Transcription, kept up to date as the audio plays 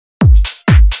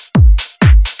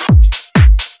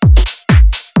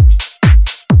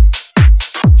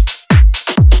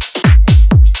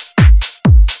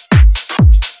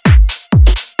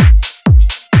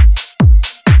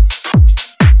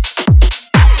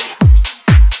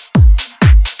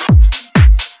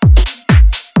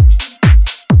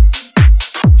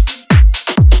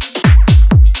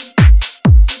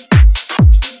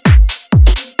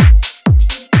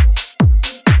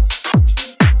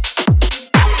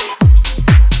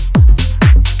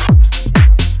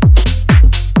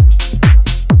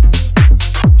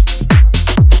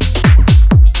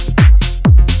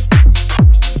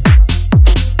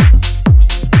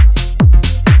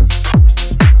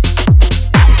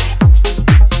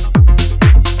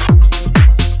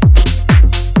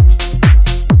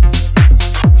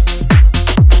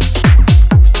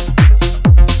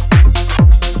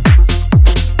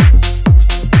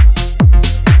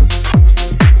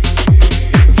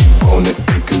want it,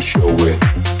 then come show it.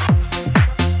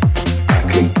 I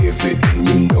can give it and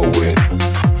you know it.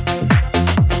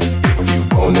 If you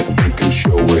want it, then come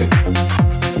show it.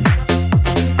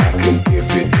 I can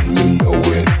give it and you know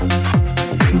it.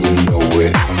 And you know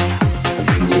it.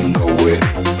 And you know it.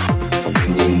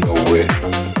 And you know it.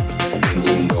 And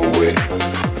you know it.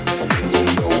 And you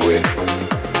know it. And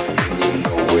you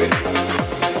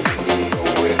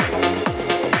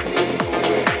know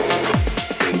it.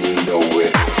 And you know it. And you know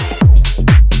it.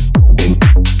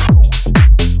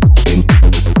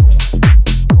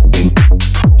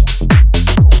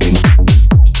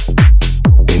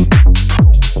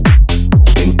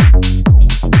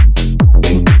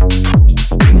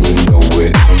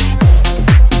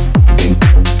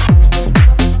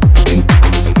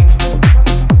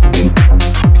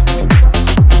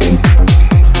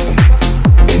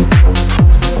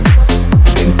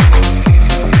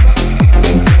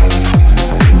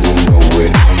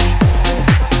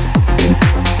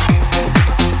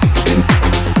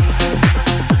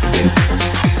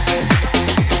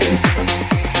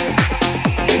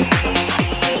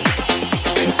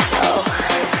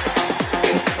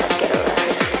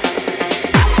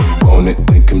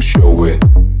 Then come show it.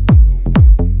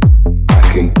 I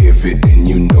can give it and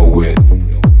you know it.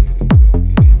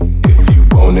 If you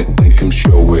want it, then come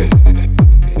show it.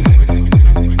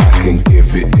 I can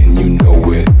give it and you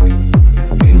know it.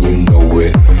 And you know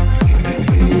it.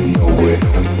 And you know it.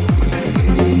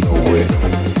 And you know it.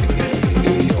 And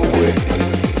you know it.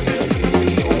 And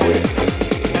you know it.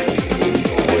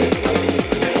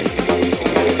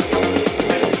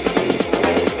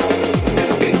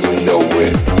 And you know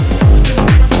it.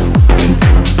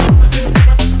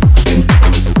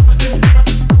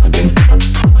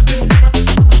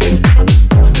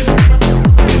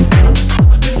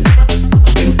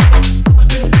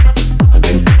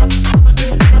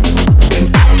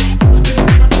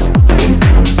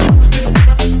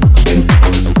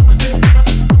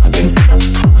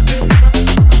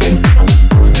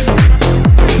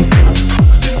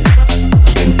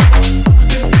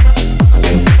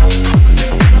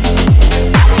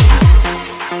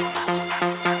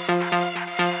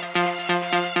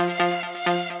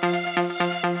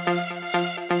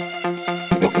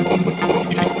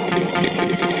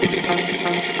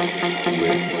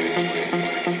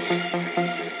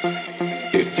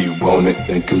 If you want it,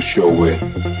 then come show it.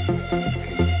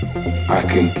 I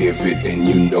can give it and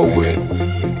you know it.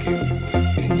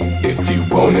 If you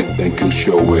want it, then come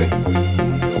show it.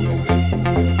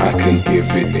 I can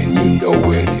give it and you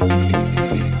know it.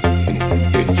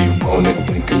 If you want it,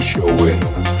 then come show it.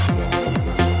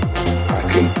 I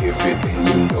can give it and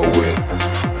you know it.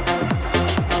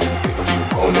 If you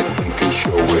want it, then come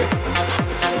show it.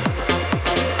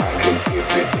 I can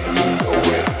give it and you know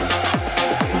it.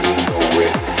 And you know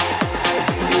it.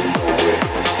 And you know it.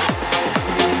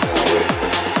 And you know it.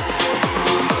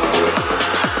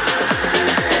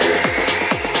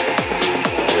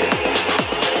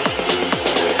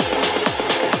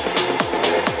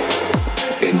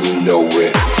 And you know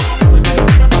it.